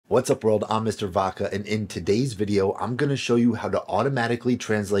What's up world, I'm Mr. Vaca, and in today's video, I'm going to show you how to automatically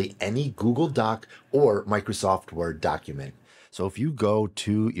translate any Google Doc or Microsoft Word document. So if you go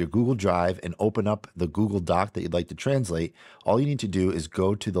to your Google Drive and open up the Google Doc that you'd like to translate, all you need to do is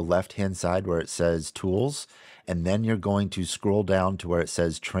go to the left-hand side where it says Tools, and then you're going to scroll down to where it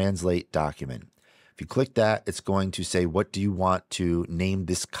says Translate Document. If you click that, it's going to say, what do you want to name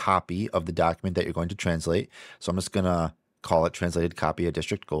this copy of the document that you're going to translate? So I'm just going to call it translated copy of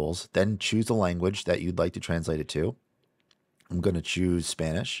district goals, then choose the language that you'd like to translate it to. I'm going to choose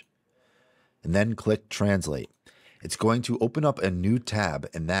Spanish and then click translate. It's going to open up a new tab,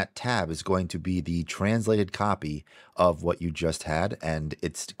 and that tab is going to be the translated copy of what you just had, and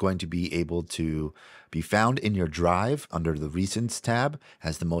it's going to be able to be found in your Drive under the Recents tab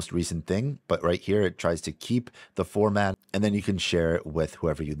as the most recent thing, but right here it tries to keep the format, and then you can share it with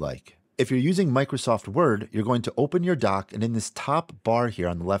whoever you'd like. If you're using Microsoft Word, you're going to open your doc, and in this top bar here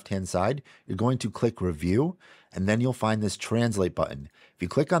on the left-hand side, you're going to click Review, and then you'll find this Translate button. If you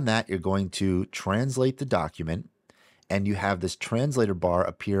click on that, you're going to translate the document, and you have this translator bar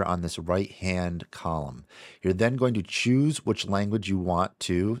appear on this right-hand column. You're then going to choose which language you want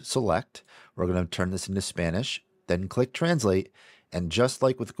to select. We're going to turn this into Spanish, then click Translate. And just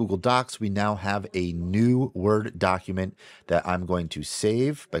like with Google Docs, we now have a new Word document that I'm going to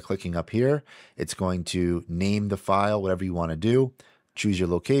save by clicking up here. It's going to name the file, whatever you want to do. Choose your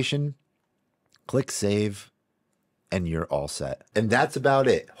location, click Save, and you're all set. And that's about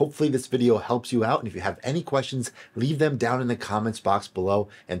it. Hopefully this video helps you out. And if you have any questions, leave them down in the comments box below.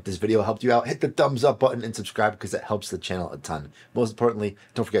 And if this video helped you out, hit the thumbs up button and subscribe because it helps the channel a ton. Most importantly,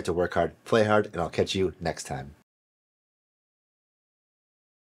 don't forget to work hard, play hard, and I'll catch you next time.